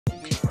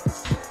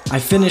I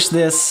finished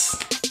this.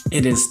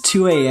 It is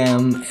 2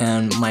 a.m.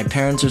 and my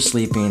parents are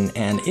sleeping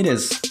and it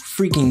is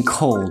freaking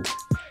cold.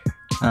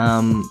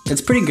 It's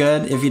pretty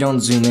good if you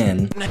don't zoom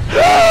in.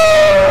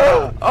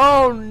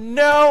 Oh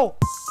no!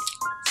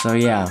 So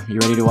yeah, you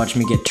ready to watch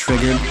me get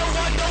triggered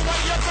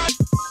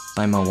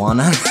by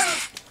Moana?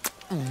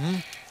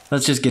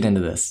 Let's just get into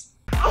this.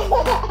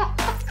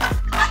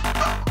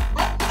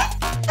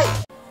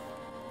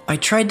 I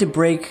tried to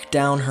break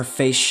down her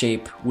face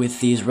shape with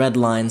these red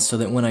lines so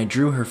that when I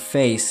drew her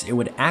face, it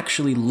would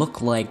actually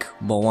look like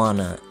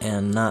Moana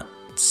and not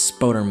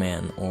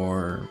Spoderman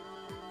or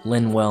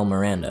Lin-Manuel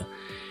Miranda.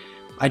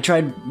 I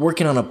tried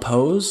working on a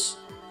pose,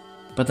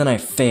 but then I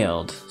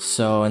failed,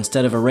 so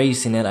instead of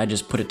erasing it, I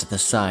just put it to the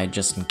side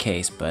just in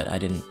case, but I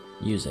didn't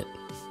use it.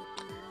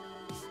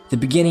 The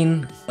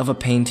beginning of a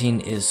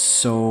painting is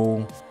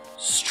so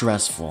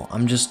stressful.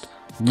 I'm just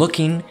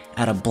looking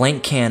at a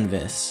blank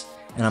canvas,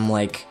 and I'm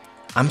like,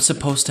 I'm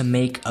supposed to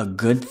make a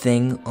good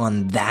thing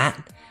on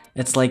that?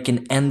 It's like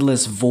an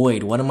endless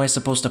void. What am I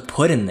supposed to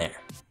put in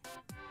there?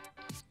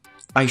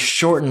 I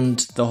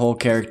shortened the whole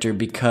character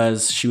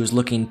because she was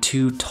looking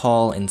too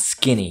tall and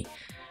skinny.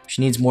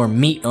 She needs more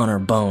meat on her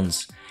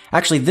bones.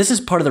 Actually, this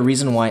is part of the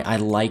reason why I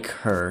like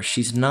her.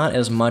 She's not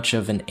as much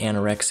of an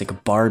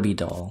anorexic Barbie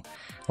doll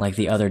like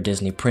the other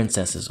Disney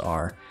princesses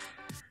are.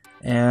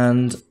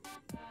 And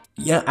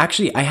yeah,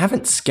 actually, I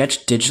haven't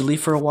sketched digitally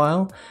for a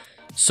while,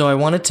 so I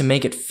wanted to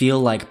make it feel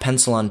like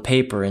pencil on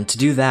paper, and to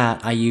do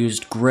that, I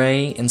used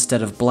gray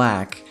instead of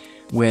black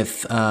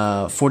with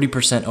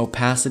 40%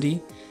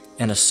 opacity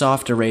and a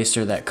soft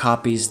eraser that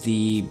copies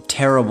the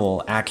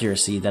terrible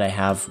accuracy that I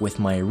have with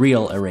my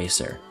real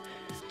eraser.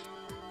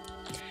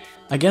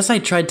 I guess I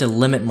tried to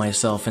limit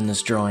myself in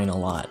this drawing a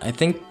lot. I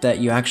think that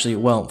you actually,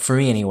 well, for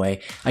me anyway,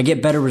 I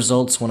get better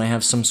results when I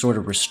have some sort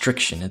of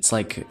restriction. It's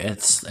like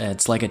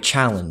a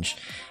challenge.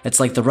 It's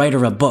like the writer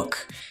of a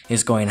book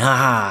is going,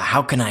 haha,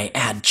 how can I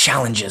add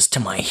challenges to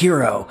my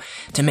hero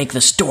to make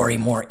the story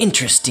more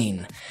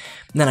interesting?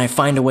 And then I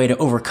find a way to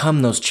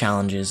overcome those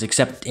challenges,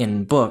 except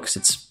in books,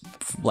 it's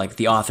like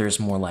the author is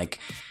more like,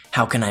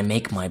 how can I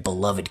make my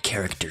beloved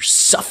characters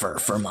suffer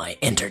for my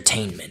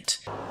entertainment?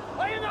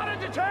 Are you not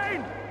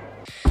entertained?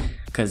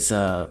 Because,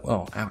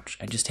 oh, ouch,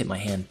 I just hit my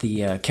hand.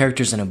 The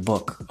characters in a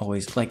book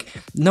always, like,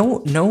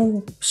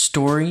 no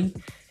story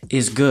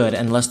is good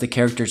unless the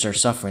characters are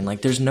suffering.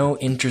 Like, there's no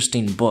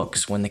interesting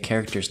books when the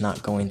character's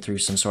not going through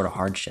some sort of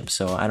hardship.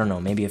 So, I don't know,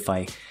 maybe if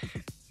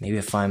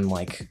I'm,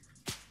 like,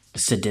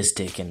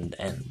 sadistic and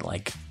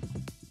like,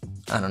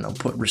 I don't know,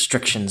 put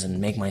restrictions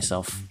and make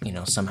myself, you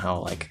know,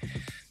 somehow, like,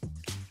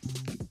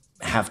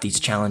 have these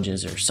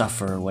challenges or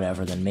suffer or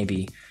whatever, then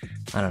maybe,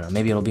 I don't know,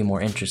 maybe it'll be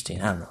more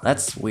interesting. I don't know,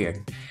 that's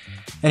weird.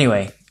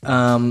 Anyway,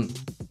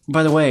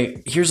 by the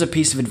way, here's a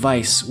piece of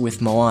advice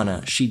with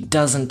Moana. She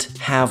doesn't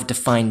have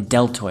defined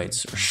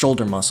deltoids or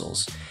shoulder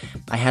muscles.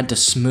 I had to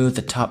smooth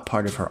the top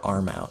part of her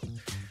arm out.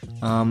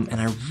 And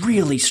I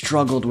really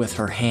struggled with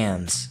her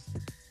hands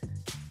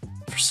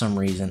for some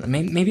reason.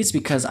 Maybe it's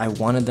because I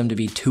wanted them to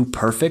be too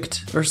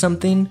perfect or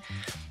something.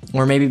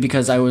 Or maybe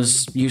because I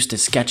was used to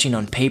sketching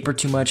on paper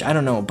too much. I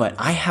don't know, but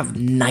I have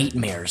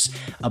nightmares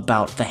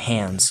about the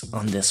hands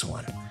on this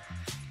one.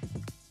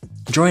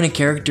 Drawing a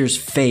character's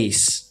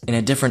face in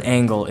a different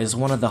angle is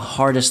one of the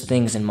hardest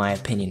things in my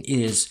opinion. It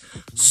is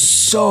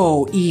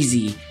so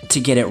easy to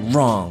get it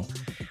wrong.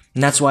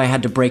 And that's why I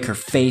had to break her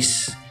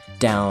face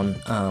down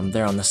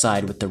there on the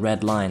side with the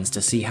red lines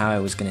to see how I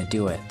was going to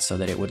do it so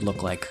that it would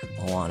look like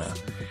Moana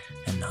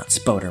and not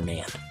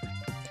Spoderman.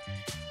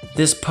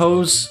 This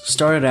pose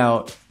started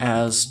out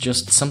as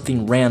just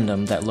something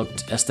random that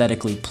looked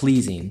aesthetically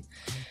pleasing.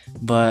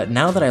 But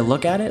now that I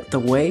look at it, the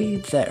way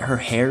that her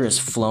hair is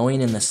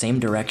flowing in the same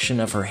direction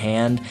of her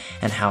hand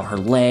and how her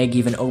leg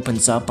even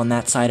opens up on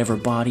that side of her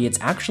body, it's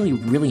actually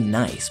really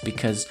nice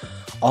because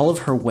all of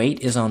her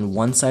weight is on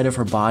one side of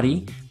her body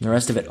and the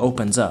rest of it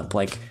opens up.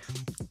 Like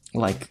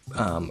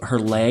her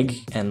leg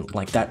and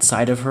like that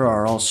side of her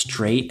are all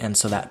straight, and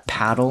so that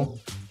paddle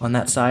on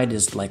that side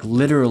is like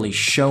literally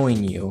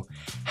showing you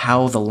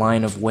how the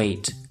line of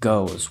weight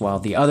goes, while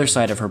the other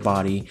side of her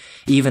body,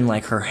 even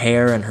like her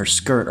hair and her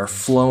skirt, are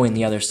flowing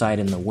the other side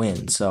in the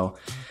wind. So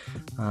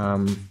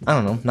I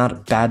don't know,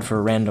 not bad for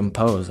a random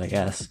pose, I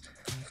guess.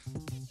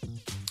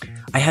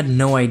 I had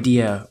no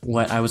idea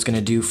what I was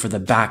gonna do for the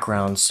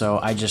background, so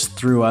I just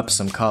threw up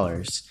some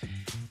colors.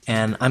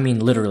 And I mean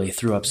literally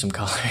threw up some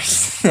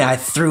colors. I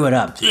threw it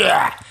up.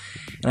 Yeah!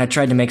 And I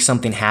tried to make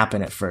something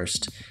happen at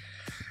first.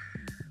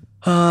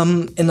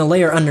 In the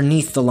layer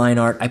underneath the line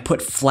art, I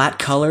put flat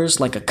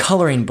colors like a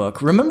coloring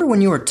book. Remember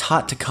when you were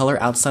taught to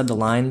color outside the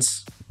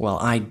lines? Well,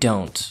 I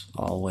don't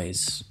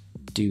always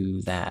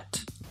do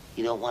that.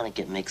 You don't want to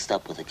get mixed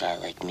up with a guy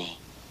like me.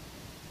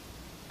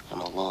 I'm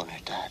a loner,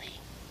 Daddy.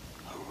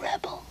 A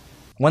rebel.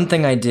 One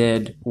thing I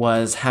did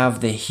was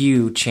have the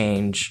hue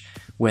change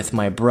with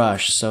my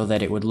brush so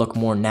that it would look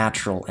more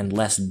natural and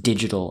less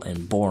digital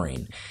and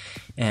boring.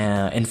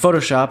 In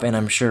Photoshop, and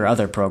I'm sure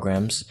other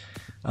programs,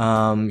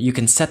 you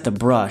can set the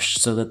brush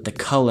so that the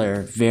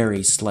color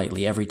varies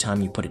slightly every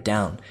time you put it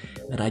down.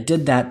 And I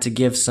did that to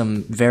give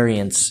some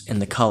variance in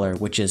the color,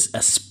 which is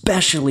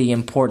especially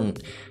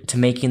important to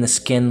making the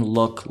skin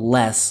look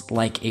less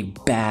like a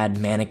bad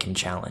mannequin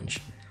challenge.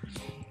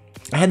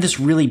 I had this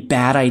really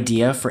bad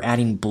idea for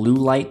adding blue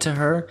light to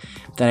her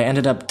that I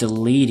ended up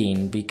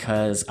deleting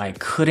because I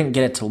couldn't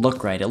get it to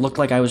look right. It looked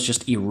like I was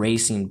just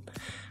erasing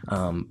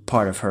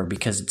part of her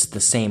because it's the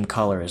same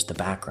color as the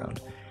background.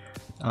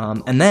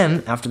 And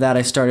then, after that,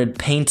 I started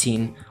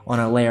painting on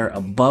a layer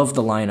above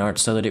the line art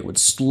so that it would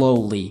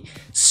slowly,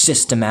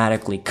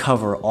 systematically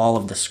cover all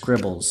of the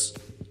scribbles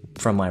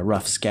from my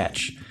rough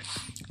sketch.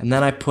 And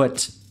then I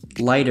put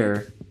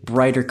lighter,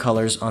 brighter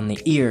colors on the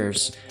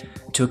ears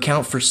to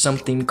account for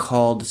something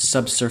called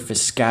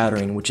subsurface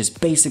scattering, which is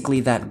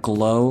basically that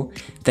glow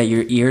that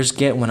your ears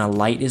get when a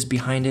light is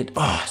behind it.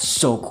 Oh,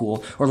 so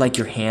cool. Or like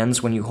your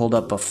hands when you hold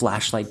up a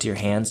flashlight to your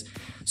hands.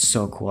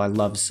 So cool. I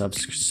love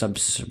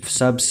subsurface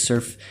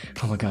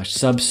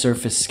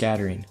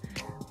scattering.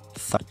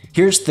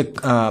 Here's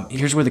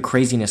where the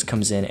craziness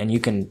comes in, and you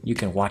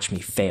can watch me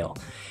fail.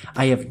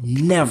 I have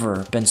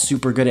never been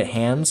super good at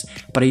hands,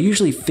 but I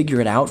usually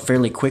figure it out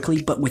fairly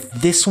quickly. But with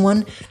this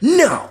one,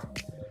 no!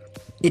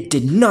 It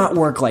did not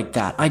work like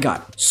that. I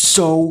got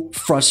so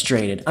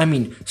frustrated. I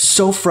mean,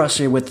 so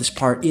frustrated with this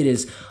part. It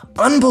is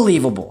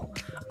unbelievable.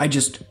 I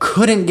just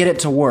couldn't get it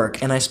to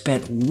work, and I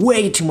spent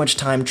way too much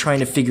time trying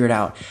to figure it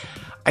out.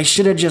 I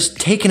should have just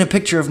taken a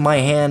picture of my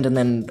hand and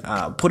then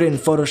put it in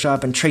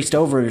Photoshop and traced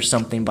over it or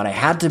something, but I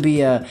had to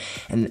be an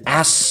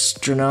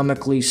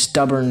astronomically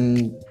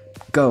stubborn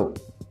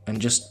goat and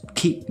just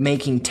keep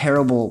making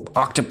terrible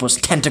octopus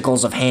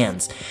tentacles of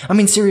hands. I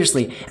mean,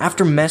 seriously,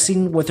 after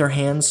messing with her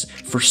hands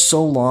for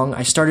so long,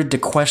 I started to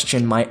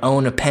question my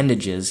own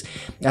appendages,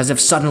 as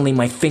if suddenly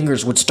my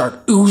fingers would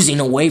start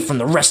oozing away from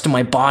the rest of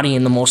my body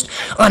in the most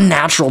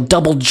unnatural,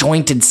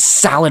 double-jointed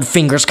salad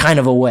fingers kind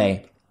of a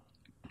way.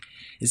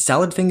 Is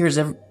salad fingers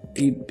even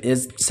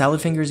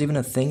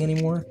a thing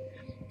anymore?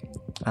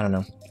 I don't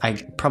know. I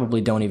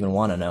probably don't even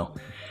want to know.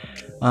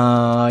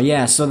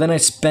 Yeah, so then I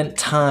spent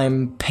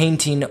time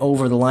painting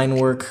over the line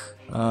work,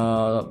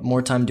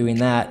 more time doing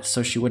that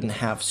so she wouldn't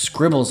have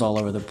scribbles all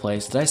over the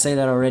place. Did I say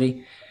that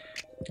already?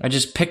 I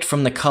just picked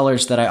from the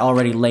colors that I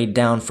already laid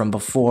down from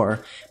before,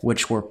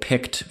 which were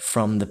picked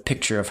from the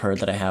picture of her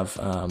that I have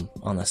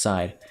on the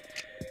side.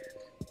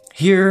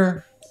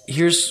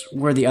 Here's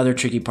where the other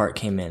tricky part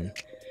came in.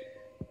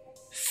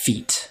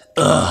 Feet.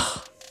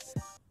 Ugh.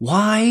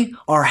 Why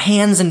are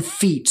hands and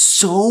feet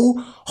so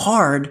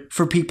hard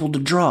for people to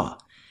draw?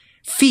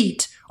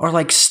 Feet are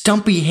like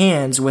stumpy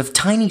hands with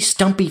tiny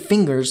stumpy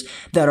fingers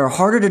that are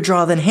harder to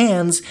draw than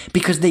hands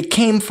because they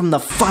came from the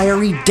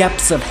fiery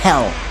depths of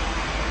hell.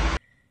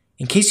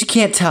 In case you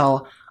can't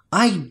tell,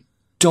 I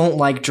don't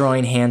like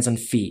drawing hands and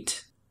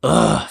feet.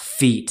 Ugh,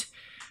 feet.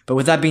 But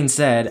with that being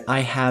said,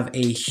 I have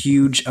a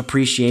huge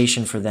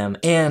appreciation for them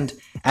and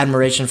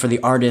admiration for the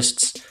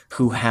artists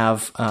who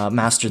have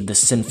mastered the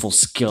sinful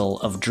skill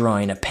of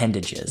drawing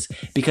appendages.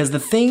 Because the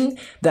thing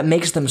that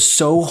makes them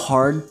so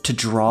hard to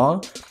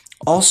draw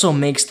also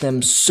makes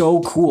them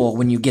so cool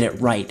when you get it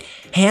right.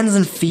 Hands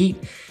and feet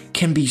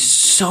can be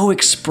so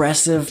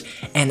expressive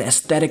and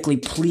aesthetically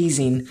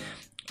pleasing,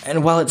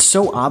 and while it's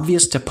so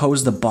obvious to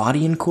pose the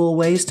body in cool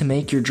ways to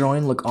make your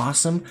drawing look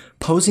awesome,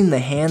 posing the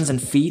hands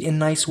and feet in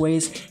nice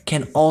ways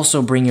can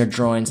also bring your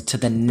drawings to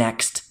the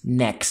next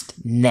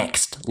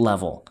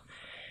level.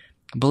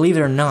 Believe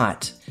it or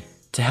not,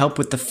 to help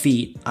with the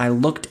feet, I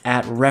looked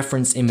at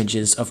reference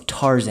images of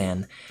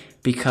Tarzan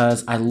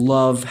because I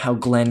love how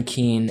Glenn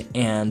Keane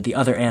and the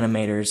other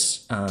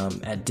animators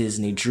at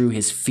Disney drew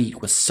his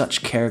feet with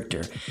such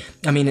character.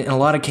 I mean, in a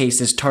lot of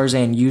cases,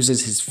 Tarzan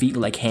uses his feet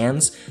like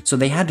hands, so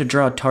they had to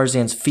draw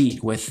Tarzan's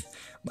feet with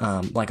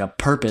like a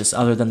purpose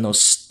other than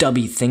those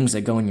stubby things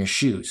that go in your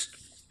shoes.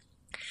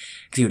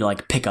 Because he would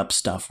like pick up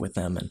stuff with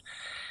them. And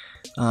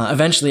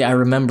eventually I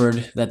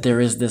remembered that there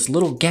is this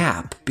little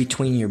gap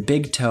between your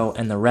big toe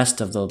and the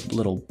rest of the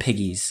little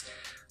piggies.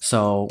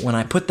 So when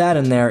I put that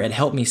in there, it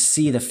helped me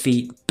see the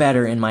feet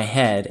better in my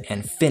head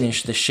and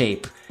finish the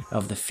shape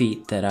of the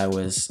feet that I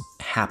was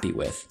happy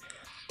with.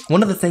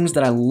 One of the things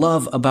that I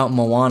love about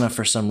Moana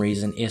for some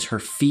reason is her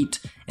feet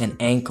and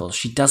ankles.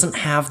 She doesn't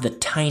have the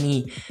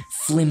tiny,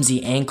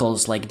 flimsy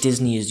ankles like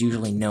Disney is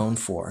usually known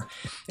for.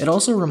 It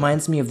also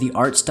reminds me of the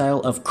art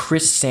style of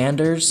Chris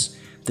Sanders,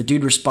 the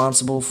dude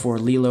responsible for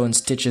Lilo and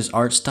Stitch's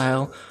art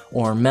style,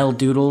 or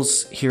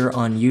meldoodles here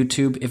on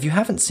YouTube. If you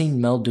haven't seen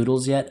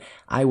meldoodles yet,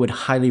 I would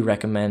highly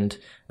recommend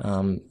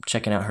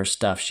checking out her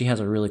stuff. She has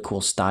a really cool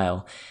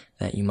style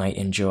that you might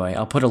enjoy.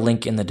 I'll put a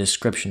link in the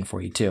description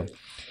for you too.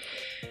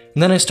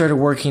 And then I started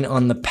working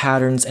on the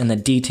patterns and the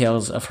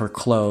details of her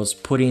clothes,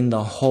 putting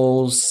the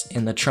holes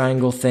in the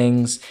triangle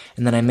things,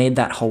 and then I made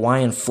that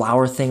Hawaiian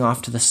flower thing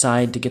off to the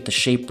side to get the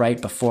shape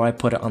right before I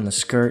put it on the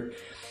skirt.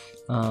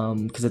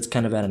 Because it's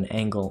kind of at an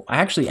angle. I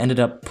actually ended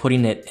up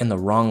putting it in the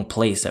wrong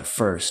place at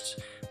first,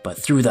 but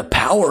through the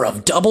power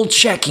of double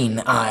checking,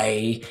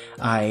 I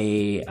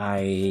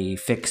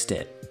fixed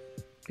it.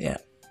 Yeah,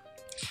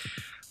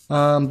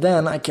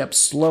 Then I kept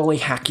slowly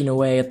hacking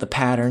away at the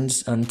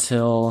patterns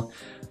until,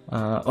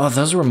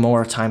 those were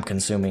more time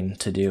consuming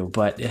to do,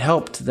 but it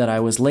helped that I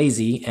was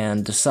lazy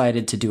and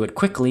decided to do it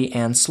quickly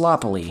and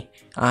sloppily.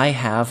 I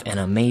have an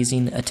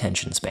amazing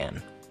attention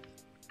span.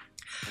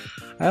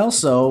 I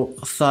also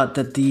thought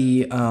that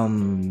the,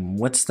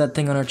 what's that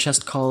thing on her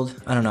chest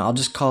called? I don't know, I'll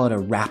just call it a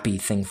wrappy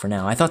thing for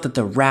now. I thought that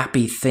the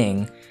wrappy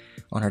thing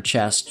on her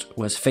chest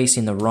was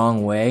facing the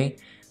wrong way,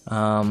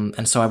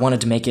 and so I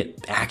wanted to make it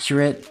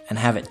accurate and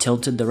have it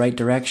tilted the right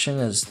direction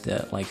as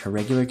like her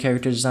regular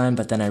character design,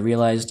 but then I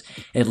realized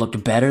it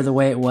looked better the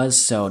way it was,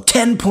 so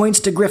 10 points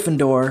to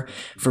Gryffindor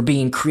for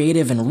being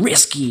creative and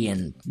risky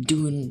and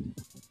doing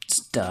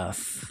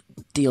stuff.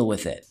 Deal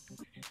with it.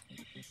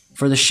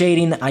 For the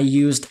shading, I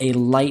used a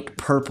light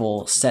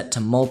purple set to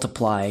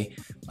multiply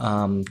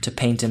to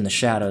paint in the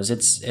shadows.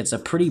 It's a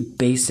pretty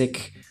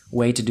basic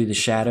way to do the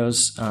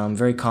shadows,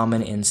 very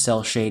common in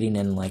cell shading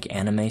and like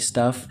anime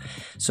stuff.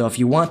 So if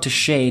you want to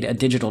shade a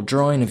digital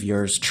drawing of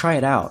yours, try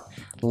it out.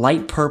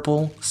 Light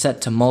purple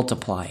set to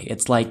multiply.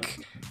 It's like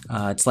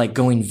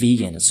going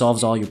vegan. It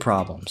solves all your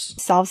problems.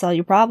 Solves all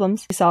your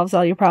problems. Solves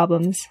all your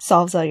problems.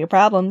 Solves all your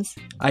problems.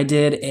 I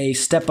did a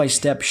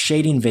step-by-step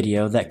shading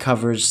video that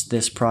covers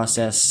this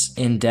process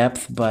in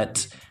depth,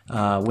 but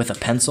with a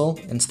pencil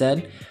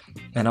instead.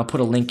 And I'll put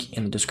a link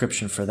in the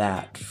description for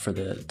that, for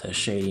the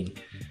shading.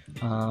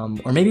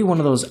 Or maybe one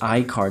of those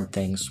iCard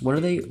things. What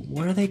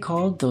are they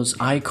called? Those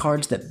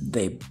iCards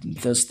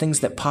those things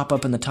that pop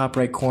up in the top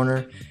right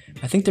corner.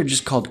 I think they're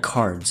just called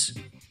cards.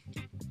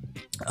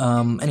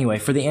 Anyway,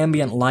 for the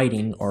ambient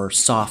lighting or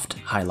soft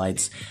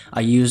highlights,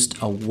 I used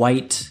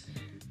white.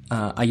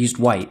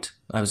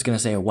 I was gonna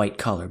say a white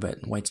color,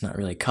 but white's not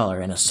really color,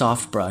 and a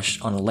soft brush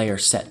on a layer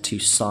set to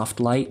soft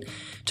light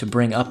to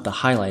bring up the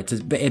highlights.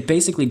 It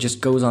basically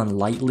just goes on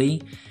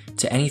lightly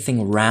to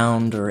anything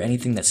round or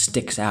anything that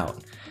sticks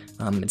out.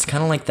 It's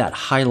kind of like that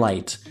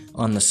highlight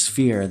on the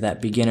sphere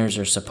that beginners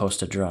are supposed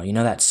to draw. You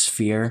know that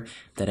sphere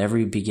that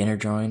every beginner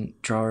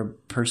drawer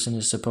person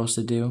is supposed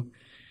to do?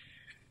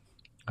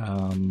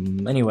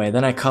 Anyway,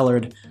 then I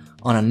colored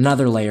on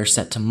another layer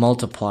set to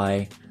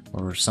multiply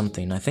or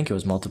something. I think it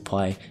was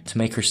multiply to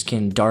make her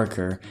skin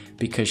darker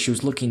because she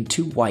was looking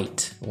too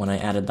white when I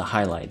added the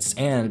highlights.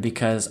 And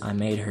because I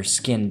made her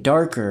skin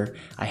darker,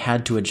 I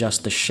had to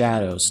adjust the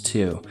shadows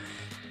too.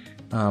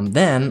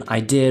 Then I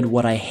did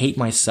what I hate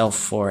myself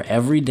for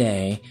every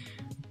day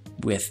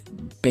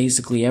with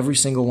basically every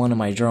single one of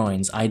my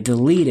drawings. I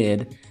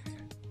deleted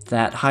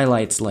that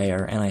highlights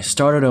layer and I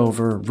started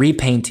over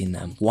repainting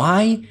them.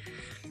 Why?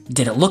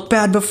 Did it look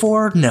bad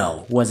before?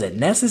 No. Was it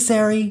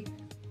necessary?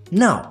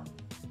 No.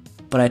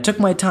 But I took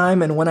my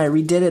time, and when I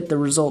redid it, the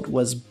result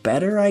was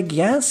better, I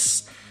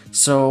guess?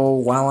 So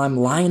while I'm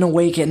lying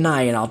awake at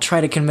night, I'll try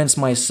to convince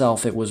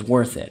myself it was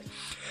worth it.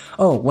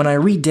 Oh, when I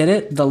redid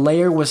it, the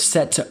layer was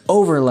set to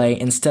overlay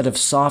instead of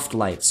soft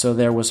light, so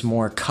there was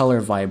more color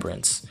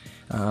vibrance.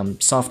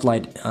 Soft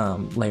light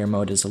layer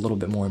mode is a little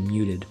bit more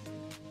muted.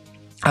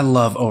 I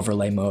love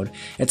overlay mode.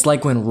 It's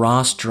like when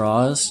Ross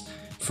Draws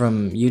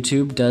from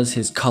YouTube does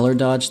his color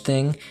dodge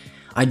thing.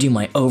 I do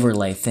my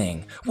overlay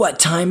thing. What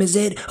time is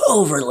it?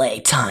 Overlay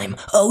time.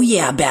 Oh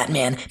yeah,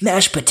 Batman,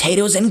 mashed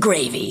potatoes and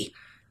gravy.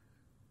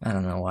 I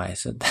don't know why I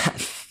said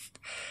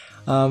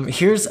that.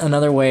 Here's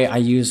another way I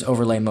use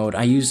overlay mode.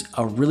 I use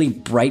a really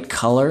bright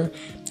color,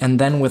 and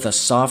then with a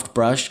soft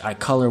brush, I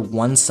color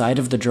one side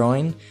of the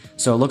drawing,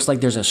 so it looks like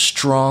there's a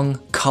strong,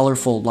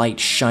 colorful light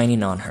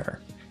shining on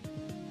her.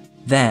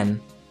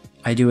 Then,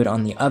 I do it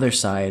on the other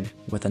side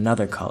with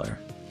another color.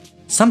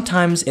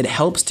 Sometimes it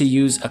helps to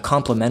use a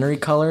complementary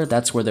color.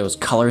 That's where those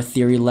color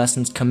theory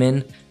lessons come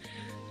in.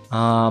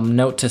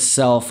 Note to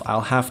self,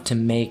 I'll have to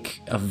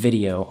make a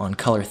video on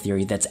color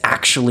theory that's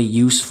actually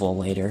useful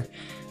later.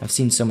 I've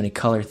seen so many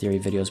color theory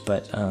videos,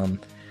 but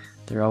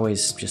they're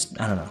always just,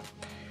 I don't know.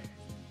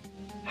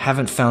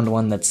 Haven't found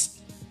one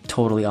that's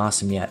totally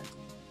awesome yet.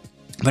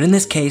 But in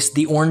this case,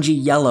 the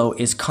orangey yellow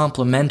is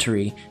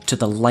complementary to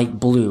the light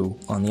blue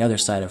on the other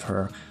side of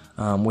her,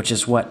 which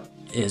is what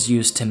is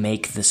used to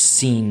make the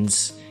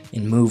scenes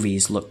in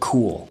movies look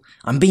cool.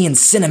 I'm being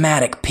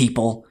cinematic,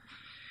 people!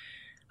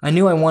 I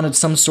knew I wanted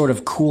some sort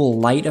of cool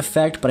light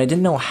effect, but I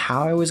didn't know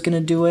how I was going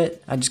to do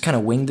it. I just kind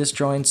of winged this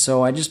drawing,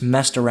 so I just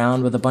messed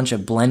around with a bunch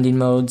of blending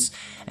modes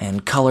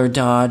and color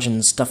dodge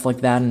and stuff like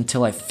that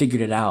until I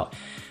figured it out.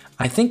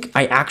 I think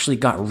I actually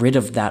got rid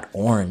of that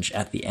orange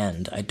at the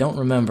end. I don't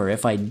remember.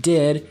 If I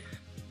did,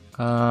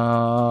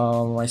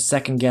 my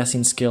second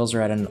guessing skills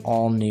are at an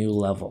all new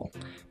level.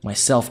 My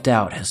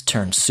self-doubt has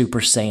turned Super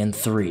Saiyan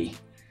 3.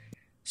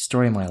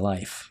 Story of my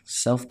life.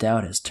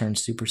 Self-doubt has turned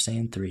Super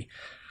Saiyan 3.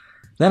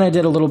 Then I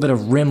did a little bit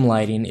of rim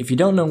lighting. If you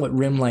don't know what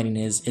rim lighting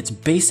is, it's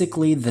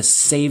basically the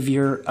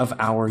savior of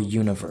our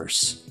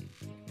universe.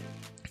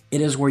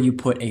 It is where you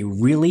put a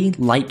really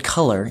light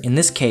color, in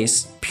this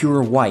case,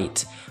 pure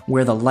white,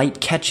 where the light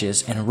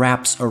catches and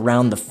wraps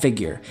around the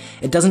figure.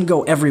 It doesn't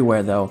go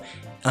everywhere though,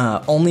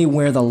 only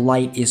where the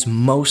light is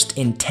most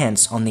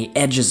intense on the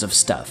edges of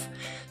stuff.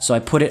 so I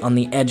put it on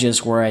the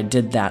edges where I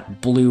did that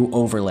blue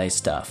overlay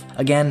stuff.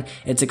 Again,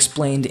 it's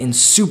explained in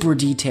super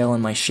detail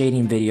in my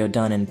shading video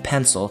done in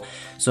pencil,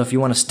 so if you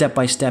want a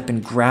step-by-step in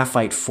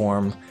graphite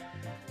form,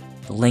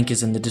 the link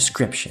is in the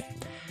description.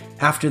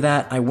 After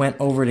that, I went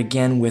over it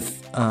again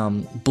with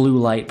blue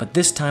light, but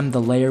this time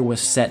the layer was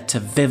set to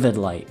vivid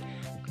light,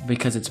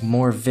 because it's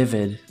more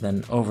vivid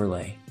than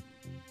overlay.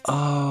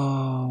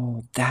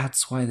 Oh,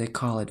 that's why they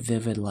call it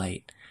vivid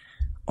light.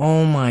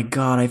 Oh my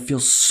god, I feel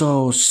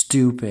so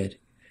stupid.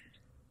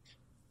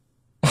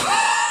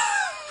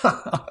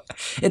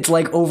 It's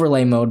like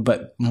overlay mode,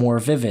 but more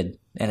vivid,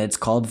 and it's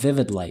called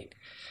vivid light.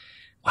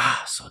 Wow,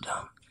 so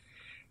dumb.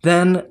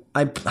 Then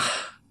I'm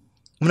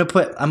gonna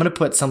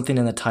put something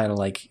in the title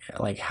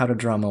like how to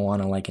draw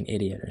Moana like an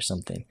idiot or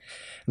something.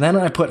 Then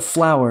I put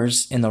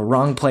flowers in the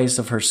wrong place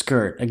of her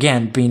skirt,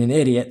 again being an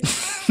idiot.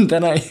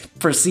 Then I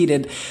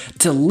proceeded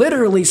to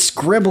literally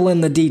scribble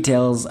in the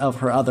details of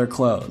her other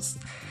clothes.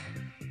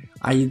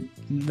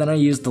 Then I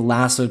used the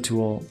lasso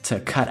tool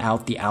to cut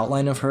out the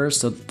outline of her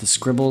so that the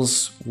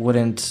scribbles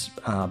wouldn't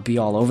be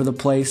all over the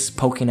place,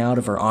 poking out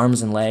of her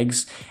arms and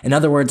legs. In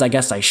other words, I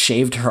guess I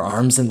shaved her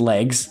arms and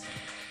legs.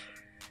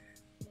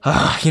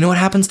 You know what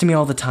happens to me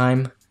all the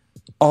time?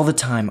 All the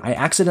time. I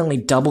accidentally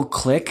double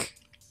click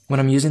when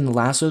I'm using the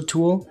lasso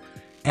tool,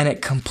 and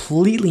it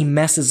completely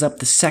messes up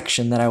the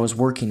section that I was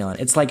working on.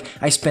 It's like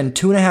I spend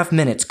 2.5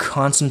 minutes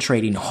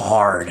concentrating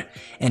hard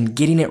and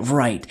getting it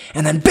right,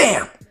 and then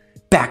BAM!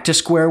 Back to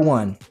square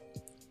one.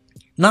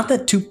 Not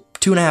that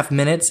 2.5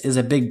 minutes is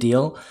a big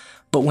deal,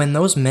 but when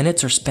those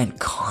minutes are spent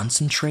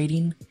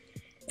concentrating,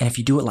 and if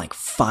you do it like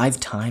 5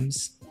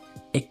 times,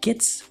 it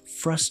gets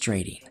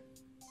frustrating.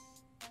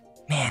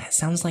 Man, it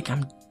sounds like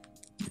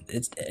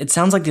it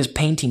sounds like this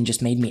painting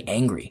just made me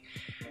angry.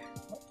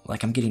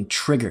 Like I'm getting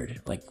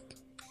triggered. Like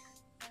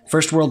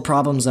first world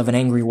problems of an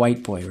angry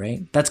white boy,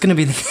 right? That's gonna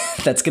be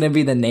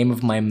the name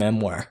of my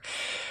memoir.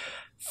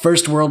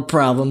 First world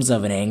problems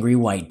of an angry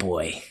white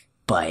boy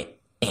by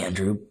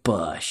Andrew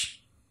Bush.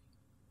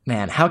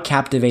 Man, how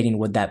captivating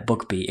would that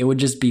book be? It would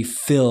just be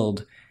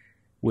filled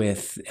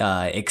with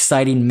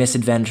exciting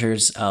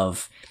misadventures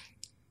of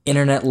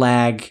internet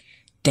lag,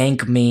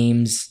 dank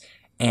memes,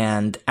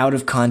 and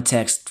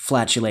out-of-context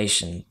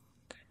flatulation,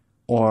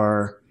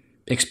 or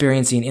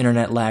experiencing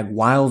internet lag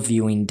while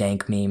viewing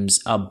dank memes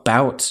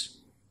about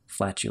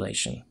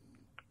flatulation.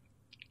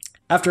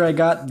 After I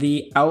got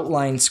the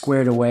outline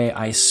squared away,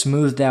 I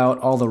smoothed out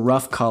all the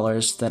rough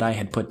colors that I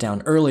had put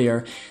down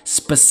earlier,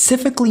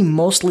 specifically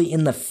mostly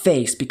in the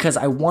face, because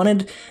I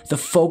wanted the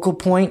focal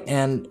point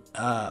and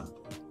I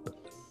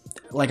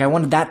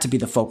wanted that to be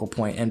the focal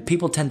point, and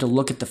people tend to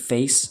look at the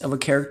face of a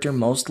character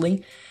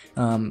mostly.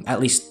 At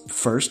least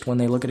first when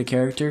they look at a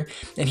character.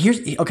 And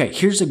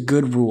here's a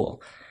good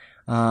rule.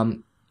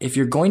 If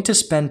you're going to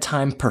spend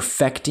time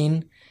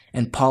perfecting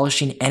and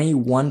polishing any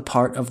one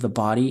part of the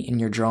body in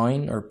your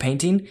drawing or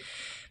painting,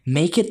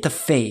 make it the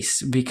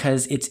face,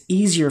 because it's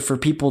easier for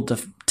people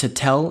to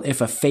tell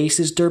if a face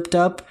is derped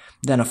up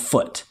than a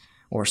foot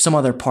or some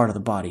other part of the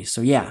body.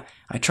 So yeah,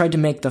 I tried to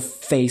make the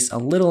face a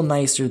little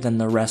nicer than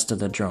the rest of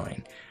the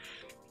drawing.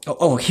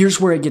 Oh, here's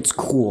where it gets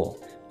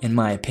cool, in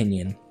my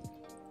opinion.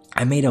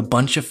 I made a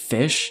bunch of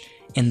fish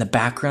in the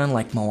background,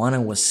 like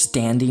Moana was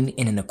standing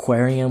in an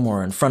aquarium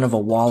or in front of a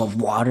wall of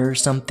water or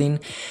something.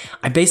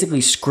 I basically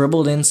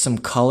scribbled in some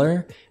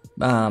color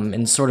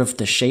in sort of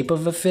the shape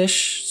of a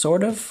fish,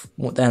 sort of.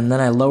 And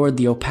then I lowered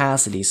the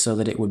opacity so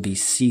that it would be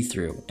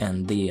see-through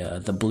and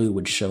the blue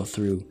would show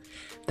through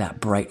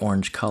that bright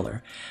orange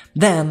color.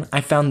 Then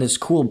I found this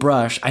cool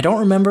brush. I don't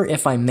remember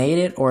if I made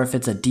it or if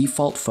it's a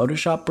default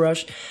Photoshop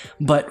brush,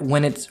 but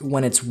when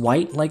it's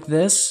white like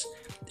this,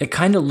 it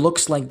kind of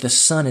looks like the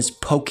sun is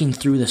poking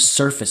through the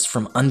surface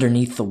from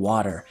underneath the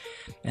water.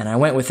 And I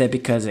went with it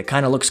because it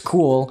kind of looks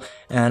cool,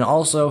 and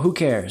also, who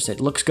cares?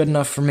 It looks good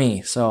enough for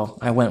me, so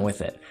I went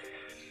with it.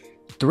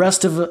 The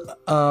rest of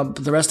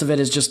it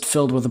is just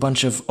filled with a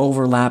bunch of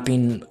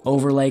overlapping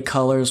overlay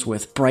colors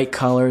with bright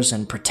colors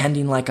and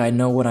pretending like I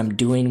know what I'm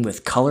doing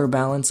with color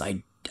balance.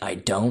 I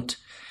don't.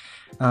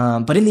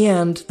 But in the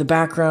end, the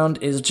background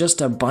is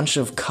just a bunch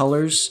of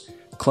colors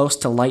close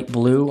to light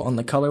blue on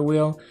the color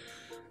wheel.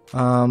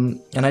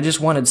 And I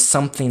just wanted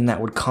something that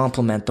would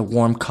complement the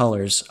warm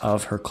colors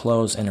of her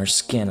clothes and her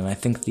skin, and I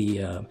think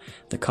the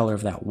color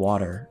of that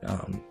water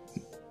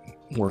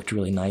worked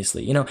really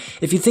nicely. You know,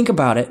 if you think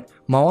about it,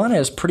 Moana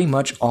is pretty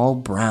much all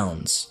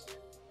browns.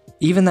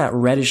 Even that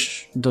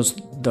reddish,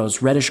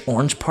 those reddish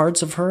orange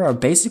parts of her are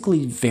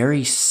basically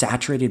very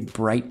saturated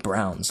bright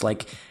browns.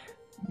 Like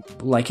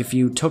if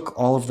you took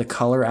all of the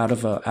color out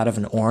of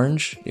an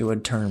orange, it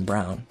would turn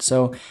brown.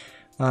 So.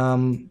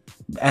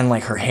 And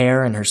like her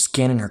hair and her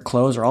skin and her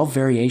clothes are all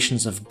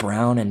variations of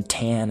brown and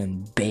tan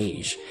and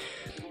beige.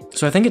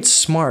 So I think it's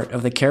smart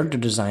of the character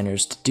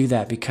designers to do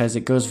that because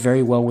it goes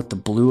very well with the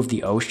blue of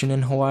the ocean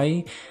in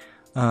Hawaii,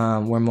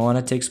 where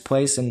Moana takes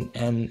place. And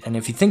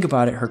if you think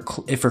about it,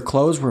 if her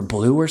clothes were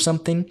blue or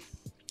something,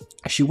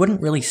 she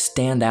wouldn't really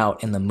stand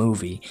out in the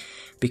movie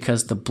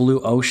because the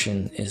blue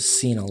ocean is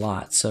seen a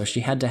lot. So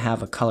she had to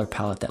have a color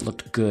palette that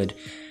looked good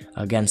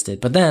against it.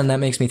 But then that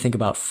makes me think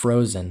about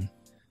Frozen.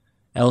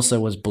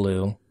 Elsa was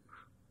blue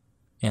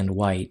and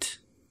white,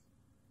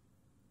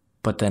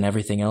 but then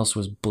everything else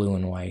was blue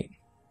and white.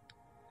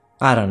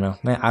 I don't know.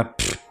 Man,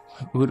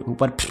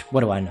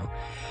 what do I know?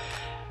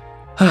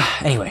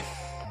 Anyway,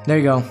 there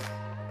you go.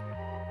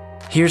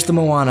 Here's the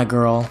Moana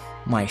girl.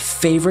 My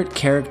favorite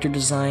character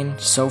design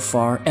so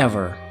far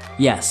ever.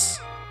 Yes,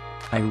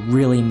 I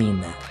really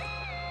mean that.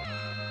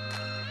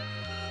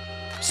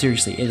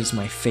 Seriously, it is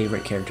my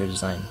favorite character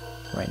design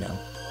right now.